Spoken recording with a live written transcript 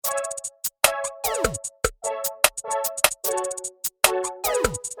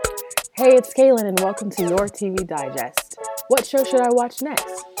Hey, it's Kaylin, and welcome to your TV Digest. What show should I watch next?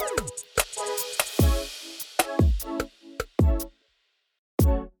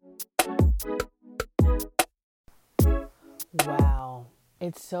 Wow.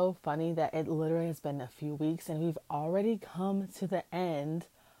 It's so funny that it literally has been a few weeks and we've already come to the end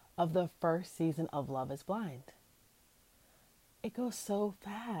of the first season of Love is Blind. It goes so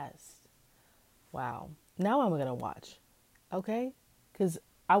fast. Wow. Now I'm going to watch. Okay? Because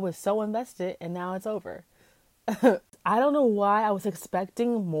I was so invested and now it's over. I don't know why I was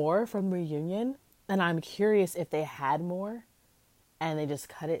expecting more from Reunion, and I'm curious if they had more and they just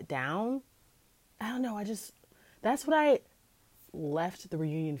cut it down. I don't know. That's what I left the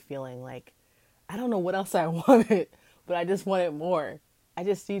Reunion feeling like. I don't know what else I wanted, but I just wanted more. I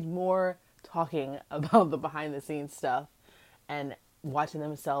just need more talking about the behind the scenes stuff and watching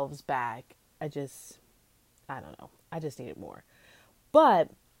themselves back. I don't know. I just needed more. But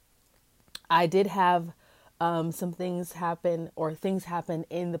I did have some things happen, or things happen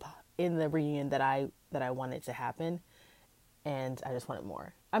in the reunion that I wanted to happen, and I just wanted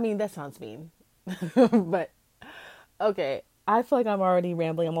more. I mean, that sounds mean, but okay. I feel like I'm already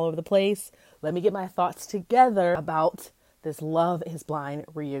rambling. I'm all over the place. Let me get my thoughts together about this Love is Blind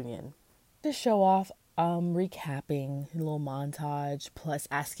reunion. To show off, recapping a little montage, plus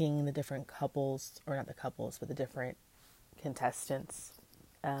asking the different couples, or not the couples, but the different contestants,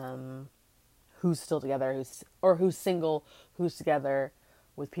 who's still together, who's single, who's together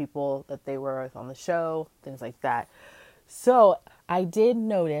with people that they were with on the show, things like that. So I did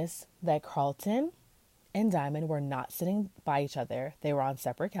notice that Carlton and Diamond were not sitting by each other. They were on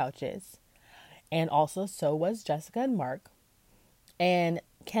separate couches. And also so was Jessica and Mark. And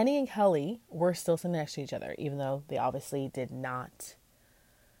Kenny and Kelly were still sitting next to each other, even though they obviously did not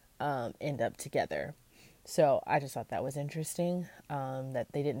end up together. So I just thought that was interesting, that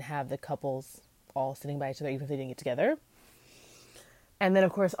they didn't have the couples all sitting by each other, even if they didn't get together. And then,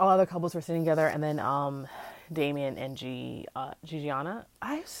 of course, all other couples were sitting together. And then Damien and Gigiana.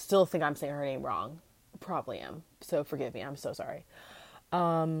 I still think I'm saying her name wrong. Probably am. So forgive me. I'm so sorry.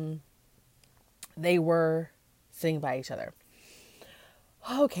 They were sitting by each other.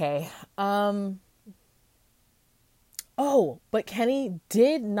 Okay. Oh, but Kenny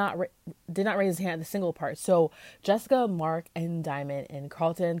did not raise his hand at the single part. So Jessica, Mark, and Diamond and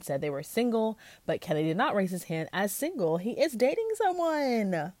Carlton said they were single, but Kenny did not raise his hand as single. He is dating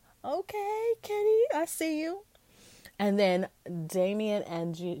someone. Okay, Kenny, I see you. And then Damien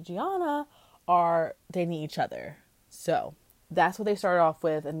and Gianna are dating each other. So that's what they started off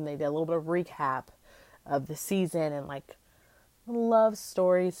with, and they did a little bit of recap of the season and like love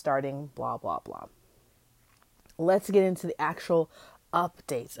story starting, blah, blah, blah. Let's get into the actual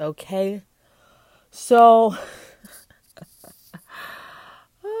updates, okay? So,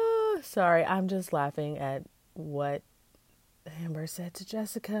 sorry, I'm just laughing at what Amber said to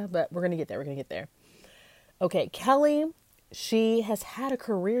Jessica, but we're going to get there. Okay, Kelly, she has had a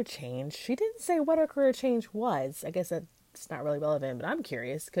career change. She didn't say what her career change was. I guess that's not really relevant, but I'm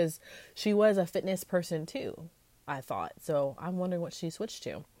curious because she was a fitness person too, I thought. So I'm wondering what she switched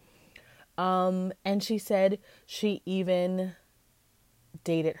to. And she said she even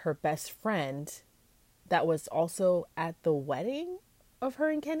dated her best friend that was also at the wedding of her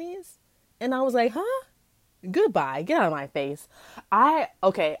and Kenny's. And I was like, huh? Goodbye. Get out of my face. I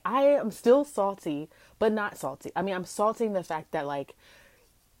am still salty, but not salty. I mean, I'm salting the fact that like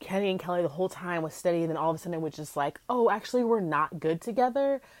Kenny and Kelly the whole time was steady, and then all of a sudden it was just like, oh, actually we're not good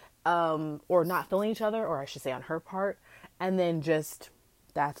together, or not feeling each other, or I should say on her part. And then just,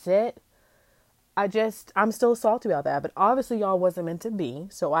 that's it. I'm still salty about that, but obviously y'all wasn't meant to be,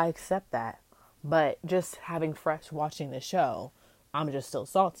 so I accept that. But just having fresh watching the show, I'm just still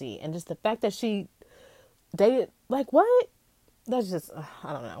salty. And just the fact that she dated, like, what? That's just,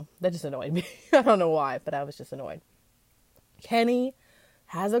 I don't know. That just annoyed me. I don't know why, but I was just annoyed. Kenny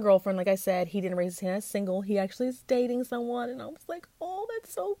has a girlfriend, like I said. He didn't raise his hand as single. He actually is dating someone, and I was like, oh,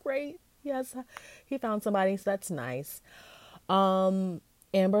 that's so great. Yes, he found somebody, so that's nice.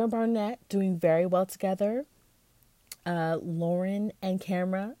 Amber and Barnett doing very well together. Lauren and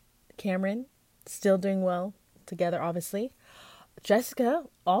Cameron still doing well together, obviously. Jessica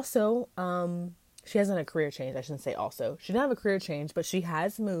also, she hasn't had a career change. I shouldn't say also. She didn't have a career change, but she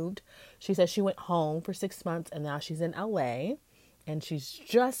has moved. She says she went home for 6 months and now she's in LA. And she's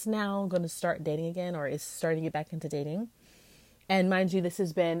just now going to start dating again, or is starting to get back into dating. And mind you, this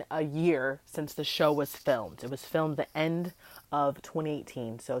has been a year since the show was filmed. It was filmed the end of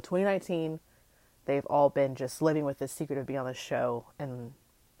 2018. So 2019, they've all been just living with this secret of being on the show. And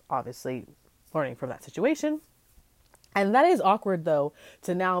obviously learning from that situation. And that is awkward, though,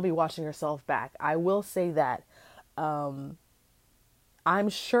 to now be watching herself back. I will say that I'm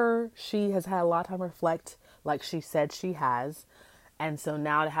sure she has had a lot of time to reflect, like she said she has. And so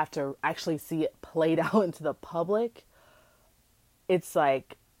now to have to actually see it played out into the public, it's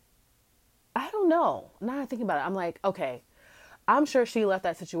like, I don't know. Now I think about it, I'm like, okay, I'm sure she left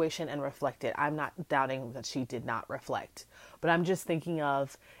that situation and reflected. I'm not doubting that she did not reflect. But I'm just thinking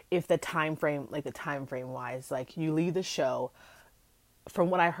of if the time frame wise, like you leave the show, from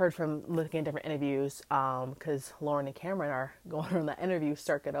what I heard from looking at different interviews, because Lauren and Cameron are going on the interview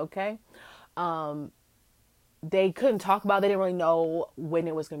circuit, okay? They couldn't talk about it. They didn't really know when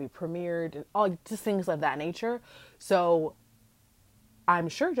it was going to be premiered and all just things of that nature. So I'm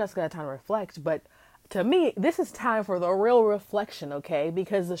sure Jessica had time to reflect, but to me, this is time for the real reflection, okay?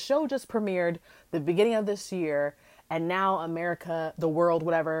 Because the show just premiered the beginning of this year, and now America, the world,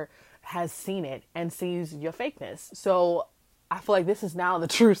 whatever, has seen it and sees your fakeness. So I feel like this is now the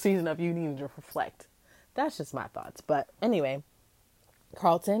true season of you needing to reflect. That's just my thoughts. But anyway,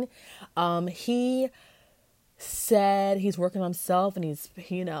 Carlton, he said he's working on himself, and he's,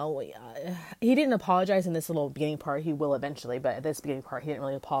 he didn't apologize in this little beginning part. He will eventually, but at this beginning part, he didn't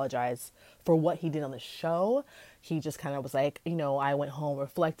really apologize for what he did on the show. He just kind of was like, I went home,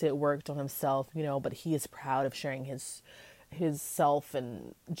 reflected, worked on himself, but he is proud of sharing his self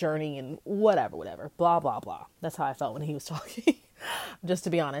and journey and whatever, blah, blah, blah. That's how I felt when he was talking, just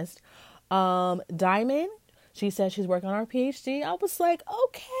to be honest. Diamond, she said she's working on her PhD. I was like,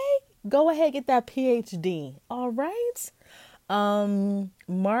 okay, go ahead, get that PhD. All right.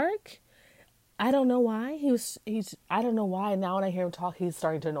 Mark, I don't know why I don't know why now when I hear him talk, he's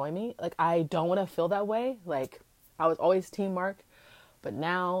starting to annoy me. Like, I don't want to feel that way. Like, I was always team Mark, but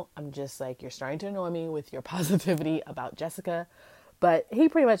now I'm just like, you're starting to annoy me with your positivity about Jessica. But he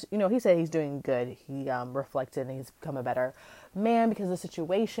pretty much, he said he's doing good. He reflected and he's become a better man because of the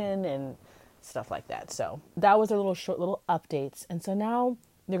situation and stuff like that. So that was their short little updates. And so now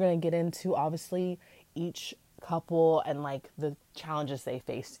they're going to get into, obviously, each couple and like the challenges they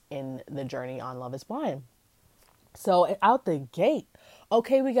faced in the journey on Love is Blind. So out the gate,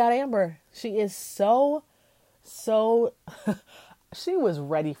 okay, we got Amber. She is so she was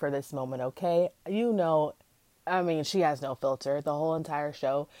ready for this moment, okay? She has no filter. The whole entire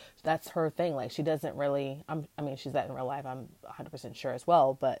show, that's her thing. Like, she doesn't really, she's that in real life, I'm 100% sure as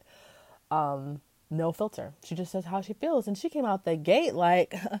well, but no filter. She just says how she feels. And she came out the gate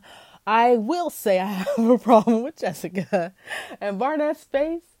like, I will say I have a problem with Jessica. And Barnett's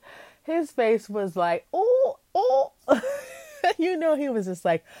face, his face was like, oh. He was just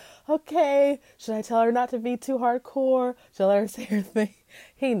like, okay, should I tell her not to be too hardcore? Should I let her say her thing?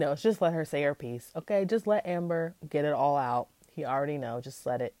 He knows. Just let her say her piece. Okay, just let Amber get it all out. He already knows. Just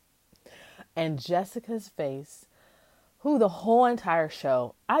let it. And Jessica's face, the whole entire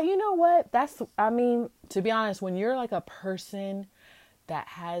show, you know what? To be honest, when you're like a person that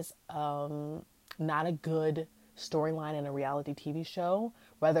has not a good storyline in a reality TV show,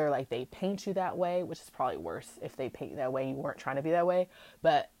 whether like they paint you that way, which is probably worse if they paint you that way, you weren't trying to be that way,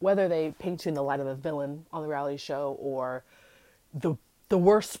 but whether they paint you in the light of a villain on the reality show or the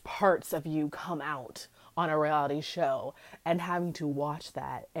worst parts of you come out on a reality show and having to watch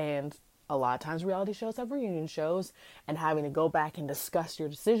that, and a lot of times reality shows have reunion shows and having to go back and discuss your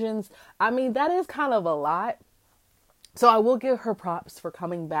decisions. That is kind of a lot. So I will give her props for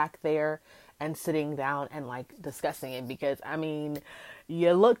coming back there and sitting down and like discussing it, because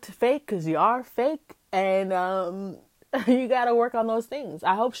you looked fake because you are fake, and you got to work on those things.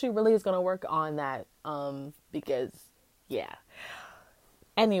 I hope she really is going to work on that, because yeah.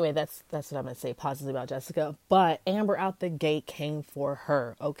 Anyway, that's what I'm going to say positively about Jessica. But Amber out the gate came for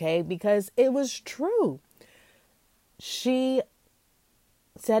her, okay? Because it was true. She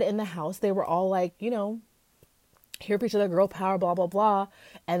said in the house, they were all like, here for each other, girl power, blah, blah, blah.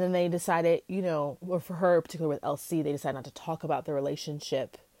 And then they decided, or for her, particularly with LC, they decided not to talk about the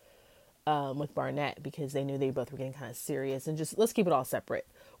relationship with Barnett because they knew they both were getting kind of serious and just, let's keep it all separate,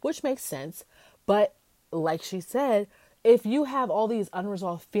 which makes sense. But like she said, if you have all these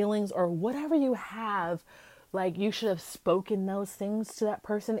unresolved feelings or whatever you have, like, you should have spoken those things to that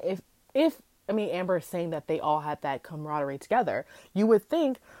person. Amber is saying that they all had that camaraderie together. You would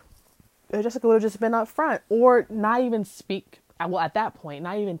think Jessica would have just been up front, or not even speak. Well, at that point,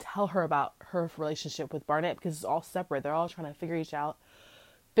 not even tell her about her relationship with Barnett, because it's all separate. They're all trying to figure each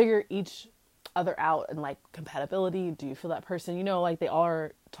other out, and like compatibility. Do you feel that person? Like they all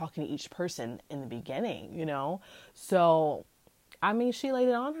are talking to each person in the beginning, So, she laid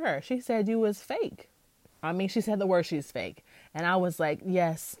it on her. She said you was fake. She said the word, she's fake. And I was like,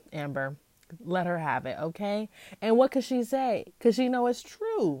 yes, Amber, Let her have it, okay? And what could she say? Because she know it's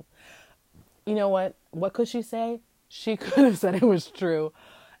true. You know what? What could she say? She could have said it was true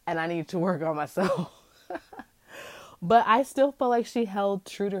and I need to work on myself. But I still feel like she held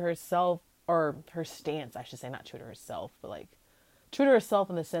true to herself, or her stance, I should say, not true to herself, but like true to herself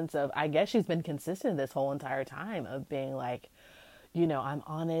in the sense of, I guess she's been consistent this whole entire time of being like, I'm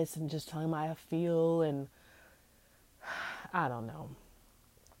honest and just telling them how I feel. And I don't know.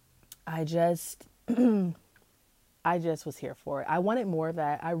 I just was here for it. I wanted more of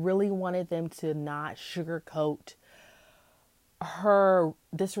that. I really wanted them to not sugarcoat her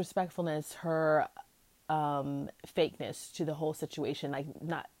disrespectfulness, her fakeness to the whole situation. Like,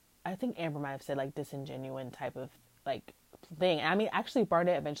 not, I think Amber might have said like disingenuine type of like thing. I mean, actually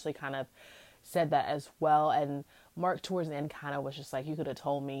Barnett eventually kind of said that as well. And Mark towards the end kind of was just like, you could have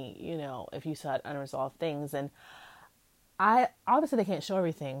told me, if you saw unresolved things. And I, obviously they can't show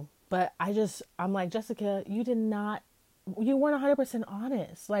everything, but I'm like, Jessica, you weren't 100%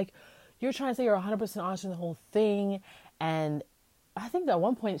 honest. Like, you're trying to say you're 100% honest in the whole thing. And I think at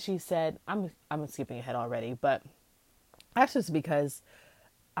one point she said, I'm skipping ahead already, but that's just because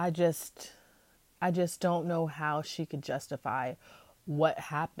I just don't know how she could justify what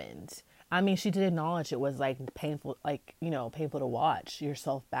happened. I mean, she did acknowledge it was like painful, like, painful to watch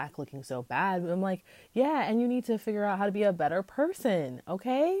yourself back looking so bad. But I'm like, yeah, and you need to figure out how to be a better person,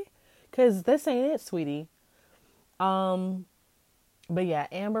 okay? Because this ain't it, sweetie. But yeah,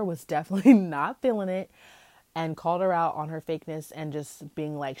 Amber was definitely not feeling it and called her out on her fakeness and just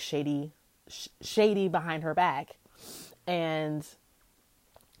being like shady behind her back. And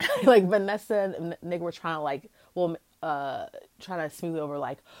like Vanessa and Nick were trying to like, trying to smooth over,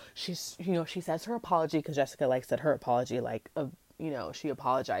 like, she's, she says her apology, because Jessica like said her apology, like, she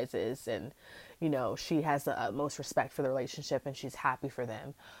apologizes and, she has the utmost respect for the relationship and she's happy for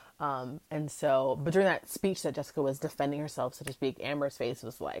them. And so, but during that speech that Jessica was defending herself, so to speak, Amber's face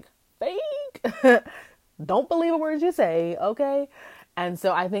was like, fake. Don't believe a word you say, okay? And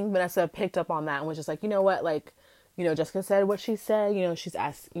so I think Vanessa picked up on that and was just like, you know what, like, Jessica said what she said, she's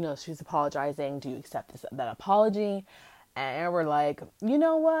asked, she's apologizing. Do you accept that apology? And we're like, you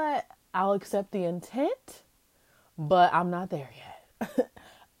know what? I'll accept the intent, but I'm not there yet.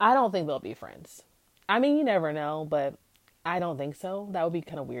 I don't think they'll be friends. I mean, you never know, but I don't think so. That would be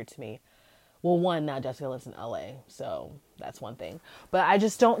kind of weird to me. Well, one, now Jessica lives in LA, so that's one thing. But I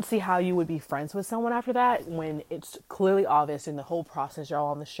just don't see how you would be friends with someone after that when it's clearly obvious in the whole process.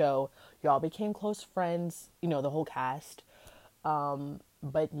 Y'all on the show, y'all became close friends, the whole cast.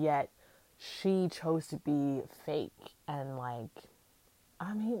 But yet she chose to be fake and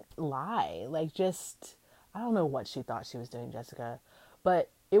lie. Like, just, I don't know what she thought she was doing, Jessica. But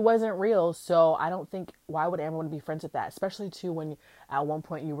it wasn't real, so I don't think, why would Amber want to be friends with that? Especially, too, when at one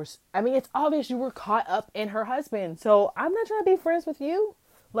point you were, it's obvious you were caught up in her husband, so I'm not trying to be friends with you.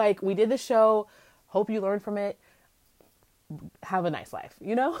 Like, we did the show, hope you learned from it, have a nice life,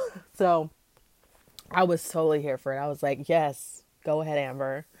 So, I was totally here for it. I was like, yes, go ahead,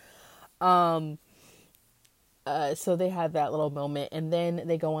 Amber. So they had that little moment, and then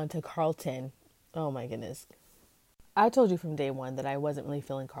they go on to Carlton. Oh my goodness. I told you from day one that I wasn't really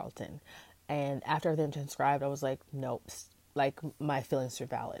feeling Carlton. And after everything transcribed, I was like, nope, like, my feelings are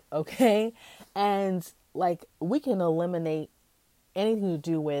valid, okay? And, like, we can eliminate anything to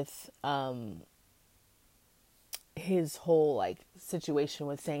do with his whole, like, situation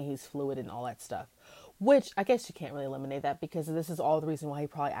with saying he's fluid and all that stuff. Which, I guess you can't really eliminate that, because this is all the reason why he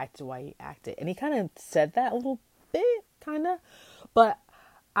probably acted the way he acted. And he kind of said that a little bit, kind of. But,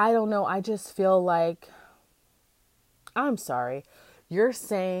 I don't know, I just feel like, I'm sorry, you're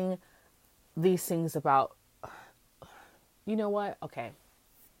saying these things about, you know what? Okay.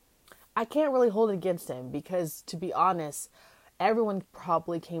 I can't really hold it against him because, to be honest, everyone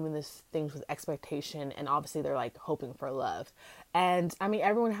probably came in this things with expectation, and obviously they're like hoping for love. And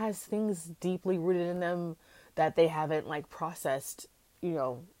everyone has things deeply rooted in them that they haven't like processed,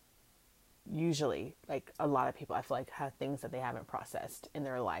 usually, like a lot of people I feel like have things that they haven't processed in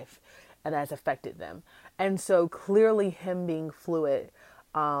their life and that's affected them. And so clearly him being fluid,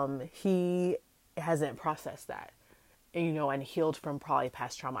 he hasn't processed that, and healed from probably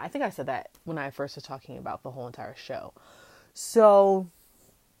past trauma. I think I said that when I first was talking about the whole entire show. So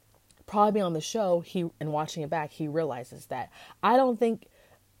probably on the show, and watching it back, he realizes that. I don't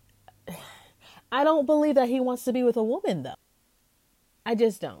believe that he wants to be with a woman, though. I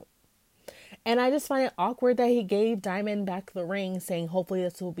just don't. And I just find it awkward that he gave Diamond back the ring, saying, hopefully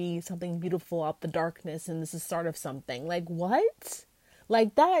this will be something beautiful out the darkness and this is the start of something. Like, what?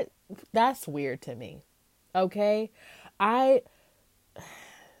 Like, that's weird to me. Okay? I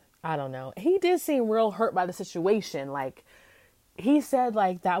I don't know. He did seem real hurt by the situation. Like, he said,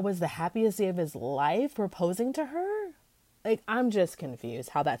 like, that was the happiest day of his life proposing to her. Like, I'm just confused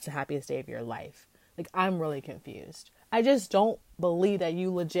how that's the happiest day of your life. Like, I'm really confused. I just don't believe that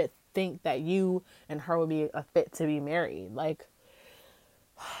you legit think that you and her would be a fit to be married. Like,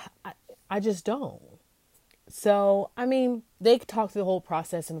 I just don't. So, I mean, they talked through the whole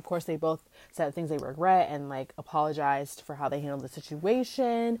process, and of course they both said things they regret and like apologized for how they handled the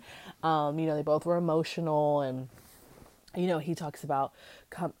situation. They both were emotional, and he talks about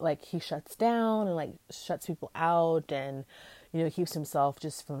like he shuts down and like shuts people out, and keeps himself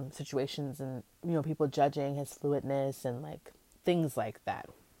just from situations and people judging his fluidness and like things like that.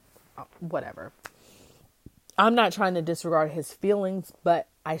 Whatever. I'm not trying to disregard his feelings, but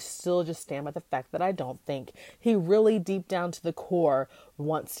I still just stand by the fact that I don't think he really deep down to the core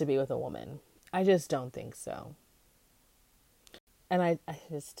wants to be with a woman. I just don't think so. And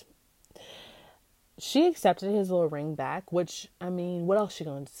she accepted his little ring back, which, I mean, what else is she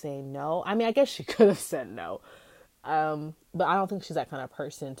going to say? No? I mean, I guess she could have said no. But I don't think she's that kind of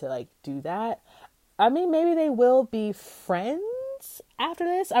person to like do that. I mean, maybe they will be friends after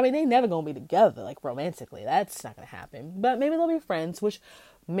this. I mean, they never gonna be together like romantically. That's not gonna happen. But maybe they'll be friends, which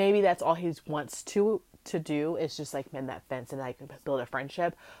maybe that's all he wants to do is just like mend that fence and like build a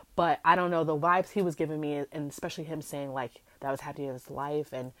friendship. But I don't know, the vibes he was giving me, and especially him saying like that was happy in his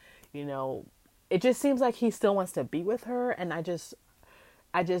life, and it just seems like he still wants to be with her, and I just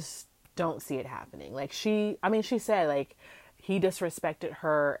don't see it happening. Like she said like he disrespected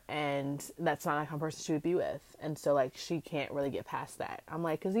her, and that's not the kind of person she would be with. And so, like, she can't really get past that. I'm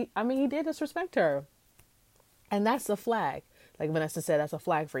like, he did disrespect her. And that's a flag. Like Vanessa said, that's a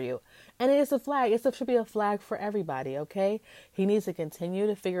flag for you. And it is a flag. It should be a flag for everybody, okay? He needs to continue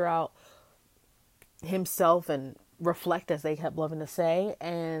to figure out himself and reflect, as they kept loving to say.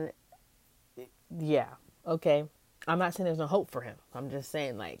 And, yeah, okay? I'm not saying there's no hope for him. I'm just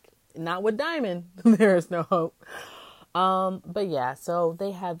saying, like, not with Diamond. There is no hope. But yeah, so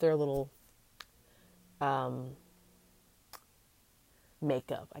they had their little,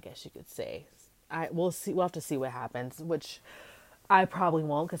 makeup, I guess you could say. We'll have to see what happens, which I probably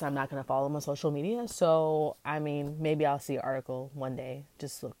won't, because I'm not going to follow them on social media. So, I mean, maybe I'll see an article one day,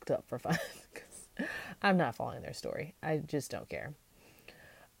 just looked up for fun, because I'm not following their story. I just don't care.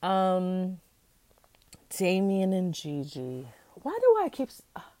 Damian and Gigi. Why do I keep...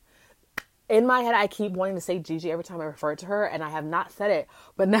 in my head, I keep wanting to say Gigi every time I refer to her, and I have not said it,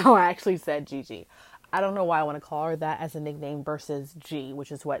 but now I actually said Gigi. I don't know why I want to call her that as a nickname versus G,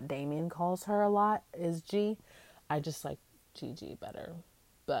 which is what Damian calls her a lot, is G. I just like Gigi better.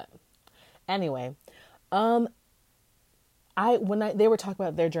 But anyway, they were talking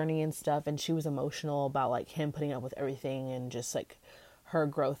about their journey and stuff, and she was emotional about like him putting up with everything and just like her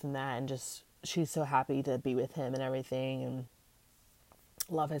growth in that, and just she's so happy to be with him and everything, and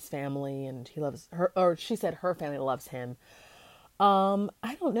love his family, and he loves her, or she said her family loves him.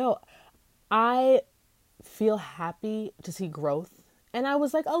 I don't know. I feel happy to see growth, and I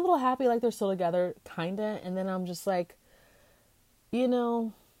was like a little happy, like they're still together, kinda, and then I'm just like,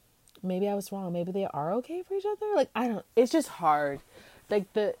 maybe I was wrong. Maybe they are okay for each other. Like, it's just hard.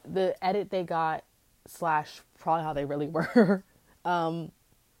 Like the edit they got / probably how they really were.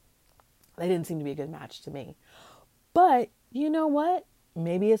 They didn't seem to be a good match to me. But you know what?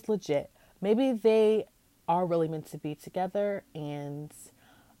 Maybe it's legit. Maybe they are really meant to be together, and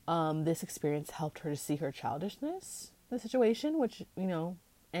this experience helped her to see her childishness in the situation, which,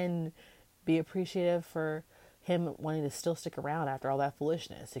 and be appreciative for him wanting to still stick around after all that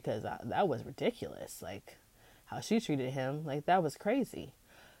foolishness, because that was ridiculous. Like, how she treated him, like, that was crazy.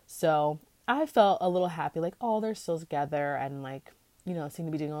 So I felt a little happy, like, oh, they're still together, and like, seem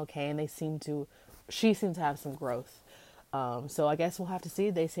to be doing okay, and she seemed to have some growth. So I guess we'll have to see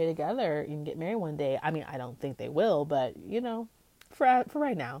if they stay together and get married one day. I mean, I don't think they will, but for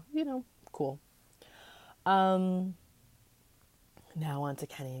right now, cool. Now on to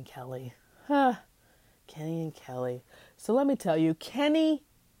Kenny and Kelly. Kenny and Kelly. So let me tell you, Kenny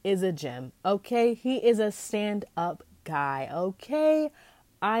is a gem, okay? He is a stand-up guy, okay?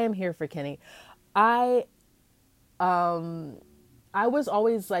 I am here for Kenny. I was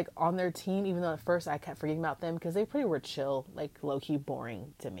always like on their team, even though at first I kept forgetting about them because they pretty were chill, like low-key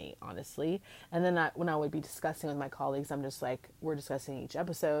boring to me, honestly. And then when I would be discussing with my colleagues, I'm just like, we're discussing each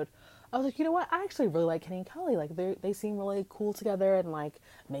episode, I was like, you know what? I actually really like Kenny and Kelly. Like they seem really cool together, and like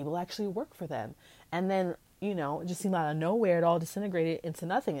maybe it'll actually work for them. And then, it just seemed out of nowhere, it all disintegrated into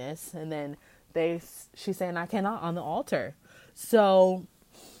nothingness. And then she's saying I cannot on the altar. So,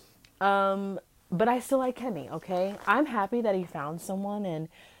 but I still like Kenny, okay? I'm happy that he found someone, and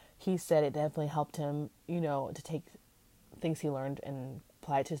he said it definitely helped him, to take things he learned and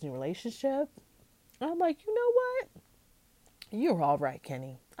apply it to his new relationship. I'm like, you know what? You're all right,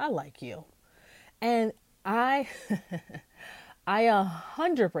 Kenny. I like you. And I, I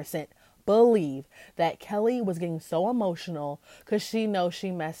 100% believe that Kelly was getting so emotional because she knows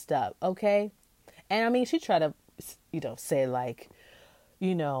she messed up. Okay. And I mean, she tried to, say like,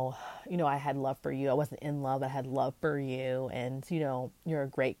 I had love for you. I wasn't in love. I had love for you. And, you're a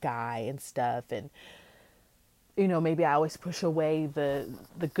great guy and stuff. And, maybe I always push away the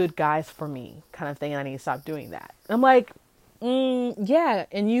good guys for me kind of thing. And I need to stop doing that. I'm like, yeah.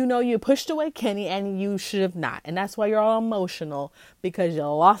 And you pushed away Kenny and you should have not. And that's why you're all emotional because you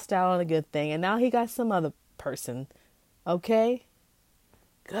lost out on a good thing. And now he got some other person. Okay.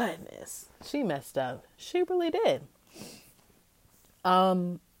 Goodness. She messed up. She really did.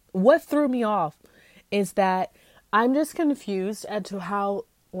 What threw me off is that I'm just confused as to how,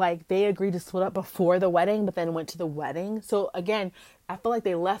 like, they agreed to split up before the wedding, but then went to the wedding. So again, I feel like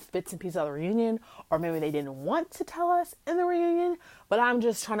they left bits and pieces of the reunion, or maybe they didn't want to tell us in the reunion, but I'm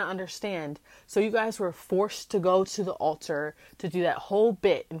just trying to understand. So you guys were forced to go to the altar to do that whole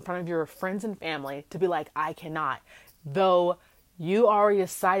bit in front of your friends and family to be like, I cannot, though you already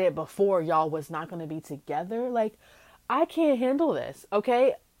decided before y'all was not going to be together. Like, I can't handle this,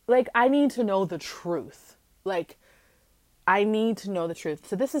 okay? Like, I need to know the truth. Like, I need to know the truth.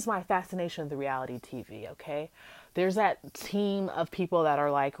 So this is my fascination with the reality TV, okay? There's that team of people that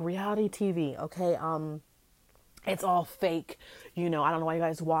are like, reality TV, okay? It's all fake. I don't know why you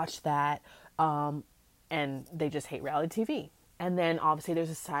guys watch that. And they just hate reality TV. And then obviously there's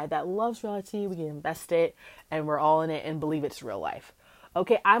a side that loves reality. We get invested and we're all in it and believe it's real life.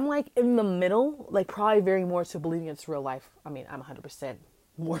 Okay, I'm like in the middle, like probably very more to believing it's real life. I mean, I'm 100%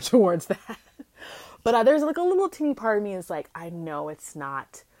 more towards that. But there's like a little teeny part of me is like, I know it's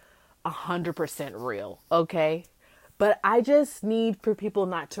not 100% real, okay? But I just need for people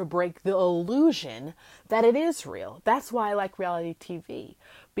not to break the illusion that it is real. That's why I like reality TV.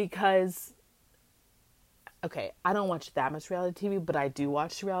 Because, okay, I don't watch that much reality TV, but I do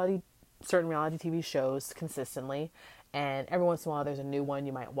watch certain reality TV shows consistently. And every once in a while, there's a new one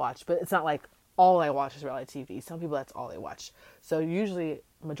you might watch. But it's not like all I watch is reality TV. Some people, that's all they watch. So usually,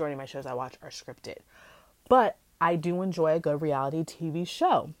 majority of my shows I watch are scripted. But I do enjoy a good reality TV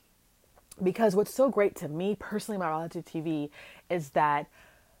show. Because what's so great to me personally about reality TV is that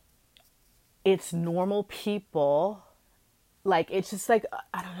it's normal people. Like, it's just like,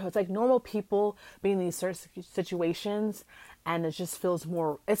 I don't know, it's like normal people being in these certain situations. And it just feels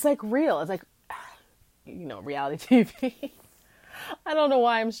more, it's like real. It's like, reality TV. I don't know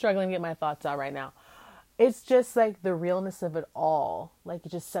why I'm struggling to get my thoughts out right now. It's just like the realness of it all. Like,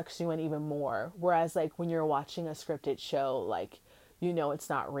 it just sucks you in even more. Whereas like when you're watching a scripted show, like, it's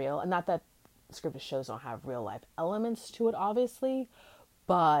not real. And not that scripted shows don't have real life elements to it, obviously.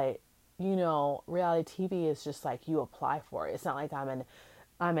 But, reality TV is just like you apply for it. It's not like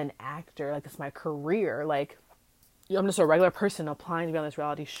I'm an actor. Like, it's my career. Like, I'm just a regular person applying to be on this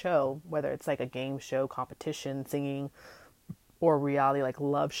reality show, whether it's like a game show, competition, singing, or reality like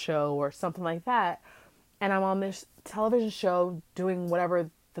love show or something like that. And I'm on this television show doing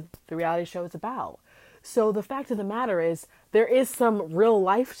whatever the reality show is about. So the fact of the matter is there is some real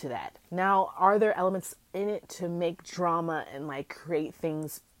life to that. Now, are there elements in it to make drama and like create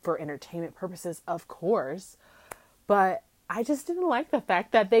things for entertainment purposes? Of course. But I just didn't like the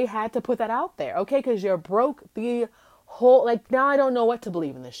fact that they had to put that out there. Okay, because you broke the whole, like, now I don't know what to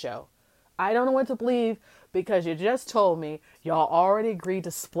believe in this show. I don't know what to believe because you just told me y'all already agreed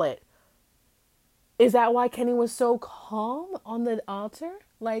to split. Is that why Kenny was so calm on the altar?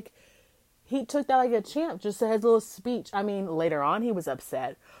 Like, he took that like a champ, just said his little speech. I mean, later on he was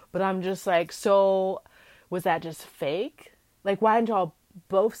upset, but I'm just like, so was that just fake? Like, why didn't y'all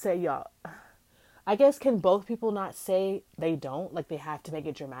both say y'all? I guess, can both people not say they don't? Like, they have to make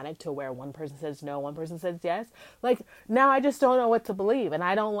it dramatic to where one person says no, one person says yes? Like, now I just don't know what to believe, and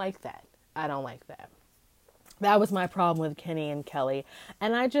I don't like that. I don't like that. That was my problem with Kenny and Kelly.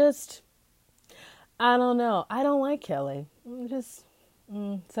 And I don't know. I don't like Kelly. Just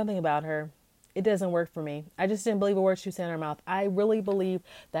something about her. It doesn't work for me. I just didn't believe a word she said in her mouth. I really believe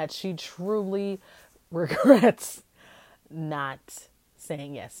that she truly regrets not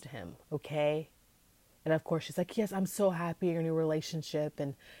saying yes to him, okay? And of course she's like, yes, I'm so happy in your new relationship.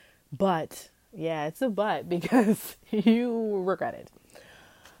 But, yeah, it's a but because you regret it.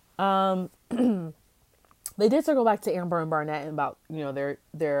 They did circle back to Amber and Barnett and about, their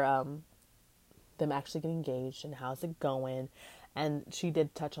them actually getting engaged and how's it going. And she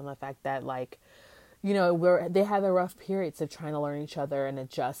did touch on the fact that, like, you know, they had the rough periods of trying to learn each other and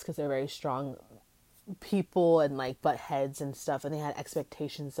adjust because they're very strong people and like butt heads and stuff, and they had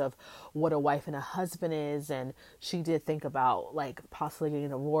expectations of what a wife and a husband is, and she did think about like possibly getting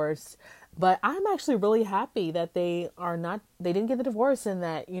divorced. But I'm actually really happy that they didn't get the divorce, and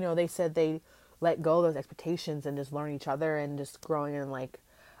that, you know, they said they let go of those expectations and just learn each other and just growing. And like,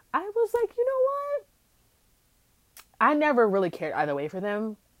 I was like, you know what, I never really cared either way for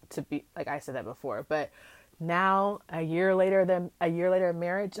them, to be like, I said that before, but now a year later in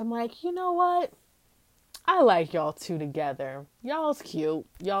marriage, I'm like, you know what, I like y'all two together. Y'all's cute.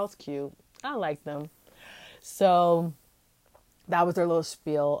 I like them. So that was their little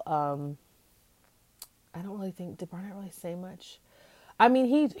spiel. I don't really think, did Barnett really say much? I mean,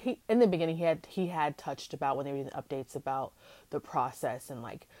 he in the beginning he had touched about when they were doing updates about the process and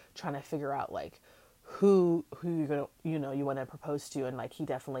like trying to figure out like who you're gonna, you know, you want to propose to, and like he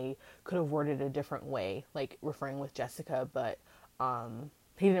definitely could have worded it a different way, like referring with Jessica, but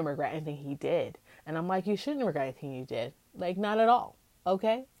he didn't regret anything he did. And I'm like, you shouldn't regret anything you did. Like, not at all.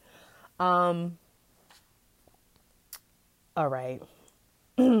 Okay? All right.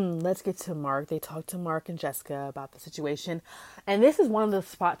 Let's get to Mark. They talked to Mark and Jessica about the situation. And this is one of the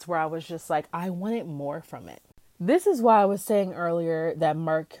spots where I was just like, I wanted more from it. This is why I was saying earlier that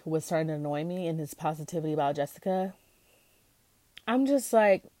Mark was starting to annoy me in his positivity about Jessica. I'm just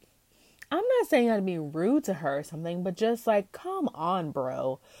like, I'm not saying you got to be rude to her or something, but just like, come on,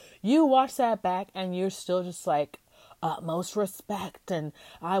 bro. You watch that back and you're still just like, utmost respect and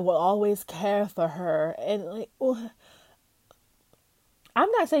I will always care for her. And like,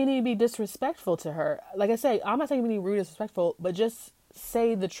 I'm not saying you need to be disrespectful to her. Like I say, I'm not saying you need to be rude or disrespectful, but just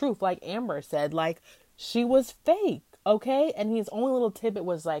say the truth. Like Amber said, like, she was fake. Okay. And his only little tidbit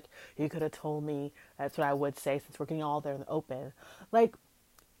was like, you could have told me. That's what I would say, since we're getting all there in the open. Like,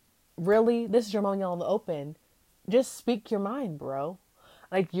 really? This is your moment in the open. Just speak your mind, bro.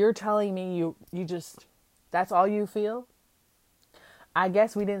 Like, you're telling me you just, that's all you feel? I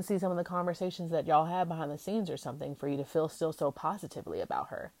guess we didn't see some of the conversations that y'all had behind the scenes or something for you to feel still so positively about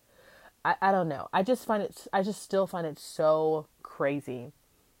her. I don't know. I just still find it so crazy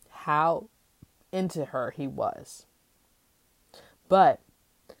how into her he was. But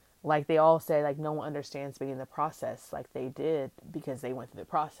like they all say, like, no one understands being in the process like they did because they went through the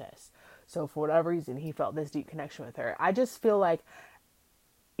process. So for whatever reason, he felt this deep connection with her. I just feel like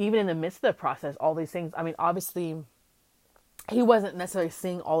even in the midst of the process, all these things, I mean, obviously he wasn't necessarily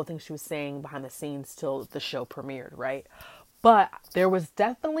seeing all the things she was saying behind the scenes till the show premiered, right? But there was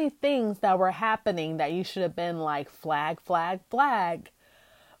definitely things that were happening that you should have been like, flag, flag, flag.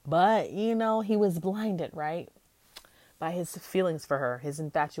 But, you know, he was blinded, right? By his feelings for her, his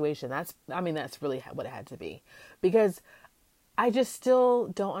infatuation. That's really what it had to be. Because I just still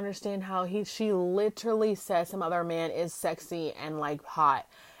don't understand how she literally says some other man is sexy and like hot.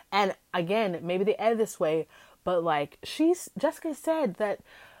 And again, maybe they edit this way, but like Jessica said that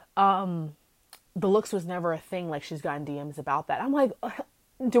the looks was never a thing. Like, she's gotten DMs about that. I'm like,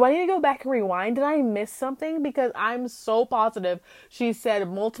 do I need to go back and rewind? Did I miss something? Because I'm so positive she said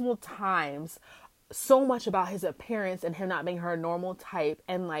multiple times so much about his appearance and him not being her normal type,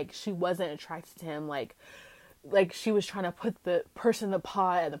 and like she wasn't attracted to him, like she was trying to put the person in the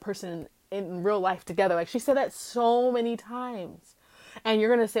pot and the person in real life together. Like, she said that so many times. And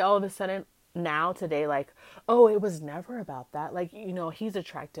you're gonna say all of a sudden now today, like, oh, it was never about that. Like, you know, he's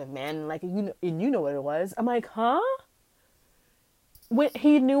attractive, man. Like, you know what it was. I'm like, huh? When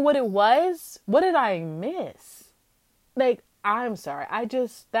he knew what it was? What did I miss? Like, I'm sorry.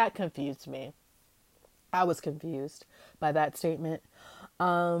 That confused me. I was confused by that statement.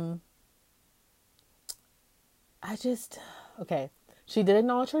 Okay. She did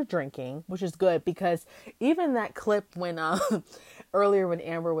acknowledge her drinking, which is good, because even that clip when, earlier when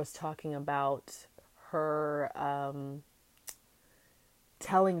Amber was talking about her,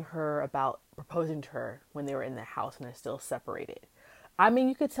 telling her about proposing to her when they were in the house and they're still separated. I mean,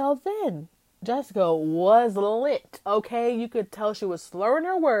 you could tell then Jessica was lit. Okay. You could tell she was slurring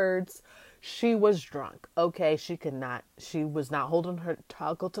her words. She was drunk. Okay. She was not holding her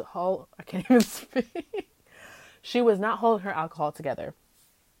alcohol. I can't even speak. She was not holding her alcohol together.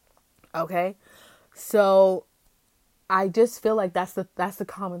 Okay. So I just feel like that's the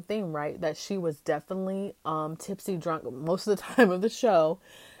common theme, right? That she was definitely, tipsy drunk most of the time of the show,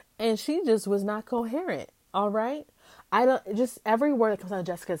 and she just was not coherent. All right. Every word that comes out of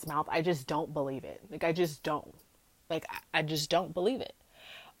Jessica's mouth, I just don't believe it. Like, I just don't. Like, I just don't believe it.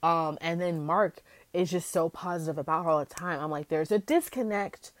 And then Mark is just so positive about her all the time. I'm like, there's a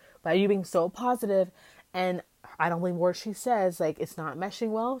disconnect by you being so positive. And I don't believe word she says. Like, it's not meshing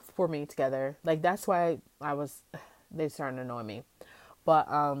well for me together. Like, that's why they starting to annoy me. But,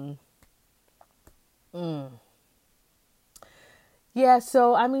 yeah,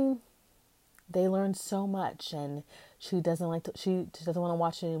 so, I mean, they learned so much, and she doesn't she doesn't want to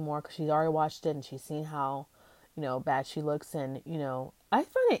watch it anymore because she's already watched it and she's seen how, bad she looks. And, I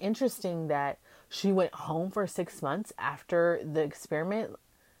find it interesting that she went home for 6 months after the experiment.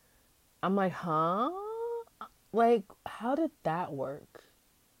 I'm like, huh? Like, how did that work?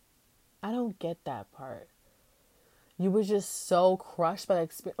 I don't get that part. You were just so crushed by the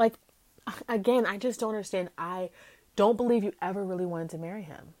experience. Like, again, I just don't understand. I don't believe you ever really wanted to marry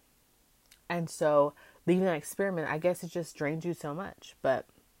him. And so, leaving that experiment, I guess it just drained you so much. But,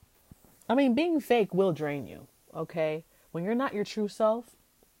 I mean, being fake will drain you, okay? When you're not your true self,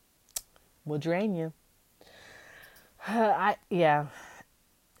 will drain you. I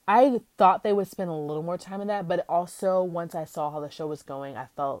thought they would spend a little more time in that, but also once I saw how the show was going, I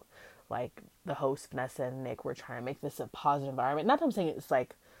felt like the hosts, Vanessa and Nick, were trying to make this a positive environment. Not that I'm saying it's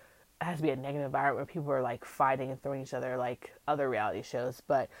like, it has to be a negative environment where people are like fighting and throwing each other like other reality shows,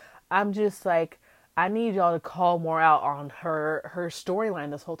 but I'm just like, I need y'all to call more out on her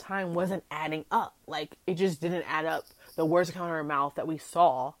storyline this whole time wasn't adding up. Like, it just didn't add up. The words coming out of her mouth that we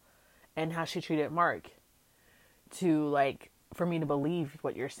saw and how she treated Mark to, like, for me to believe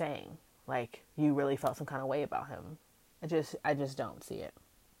what you're saying. Like, you really felt some kind of way about him. I just don't see it.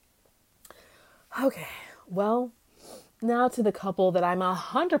 Okay, well, now to the couple that I'm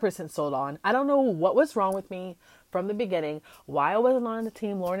 100% sold on. I don't know what was wrong with me from the beginning, why I wasn't on the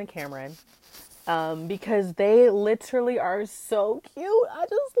team Lauren and Cameron, because they literally are so cute. I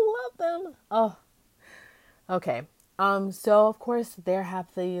just love them. Oh, okay. So of course they're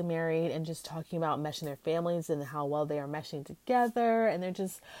happily married and just talking about meshing their families and how well they are meshing together, and they're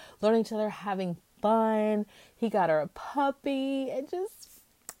just learning each other, having fun. He got her a puppy, and just,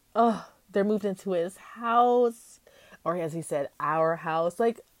 they're moved into his house, or as he said, our house.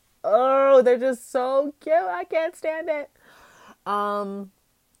 Like, they're just so cute. I can't stand it.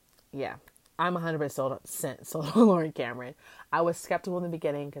 Yeah, I'm 100% sold on Lauren Cameron. I was skeptical in the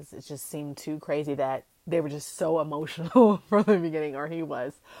beginning because it just seemed too crazy that they were just so emotional from the beginning, or he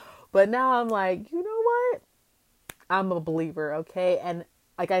was. But now I'm like, you know what? I'm a believer, okay? And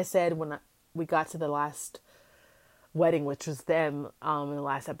like I said, when we got to the last wedding, which was them in the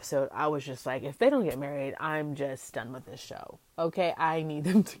last episode, I was just like, if they don't get married, I'm just done with this show, okay? I need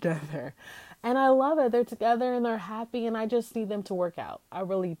them together. And I love it. They're together and they're happy, and I just need them to work out. I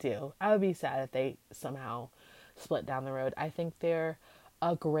really do. I would be sad if they somehow split down the road. I think they're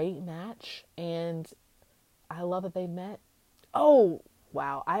a great match, and I love that they met. Oh,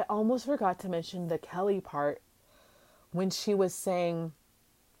 wow. I almost forgot to mention the Kelly part when she was saying,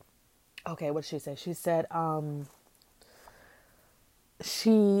 okay, what did she say? She said,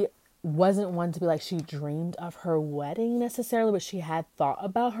 she wasn't one to be like, she dreamed of her wedding necessarily, but she had thought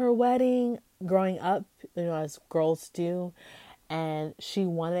about her wedding growing up, as girls do. And she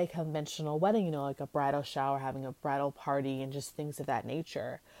wanted a conventional wedding, like a bridal shower, having a bridal party, and just things of that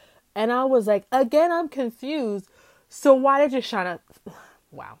nature. And I was like, again, I'm confused. So why did you shine up?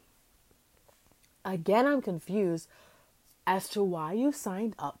 Wow. Again, I'm confused as to why you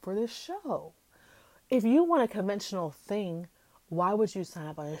signed up for this show. If you want a conventional thing, why would you sign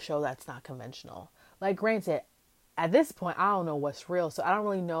up on a show that's not conventional? Like, granted, at this point, I don't know what's real. So I don't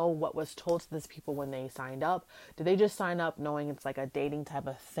really know what was told to these people when they signed up. Did they just sign up knowing it's like a dating type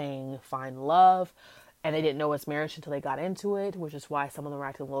of thing, find love, and they didn't know it's marriage until they got into it, which is why some of them were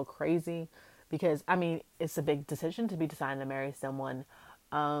acting a little crazy. Because, I mean, it's a big decision to be deciding to marry someone.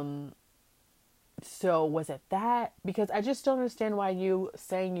 So was it that? Because I just don't understand why you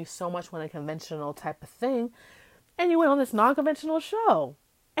saying you so much want a conventional type of thing, and you went on this non-conventional show.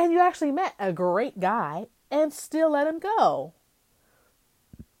 And you actually met a great guy and still let him go.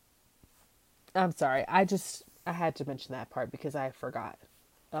 I'm sorry. I had to mention that part because I forgot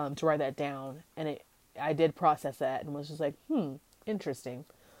to write that down. And I did process that and was just like, interesting.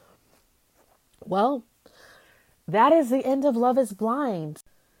 Well, that is the end of Love is Blind.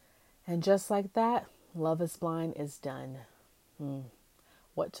 And just like that, Love is Blind is done.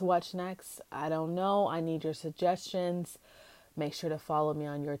 What to watch next? I don't know. I need your suggestions. Make sure to follow me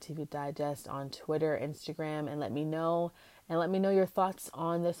on Your TV Digest on Twitter, Instagram, and let me know. And let me know your thoughts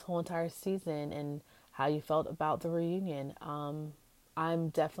on this whole entire season and how you felt about the reunion. I'm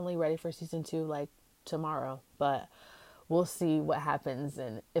definitely ready for season 2, like tomorrow, but we'll see what happens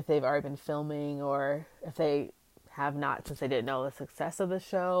and if they've already been filming or if they have not, since they didn't know the success of the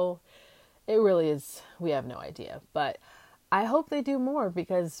show. It really is, we have no idea, but I hope they do more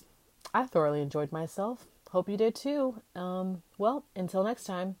because I thoroughly enjoyed myself. Hope you did too. Well, until next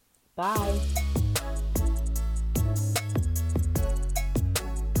time. Bye.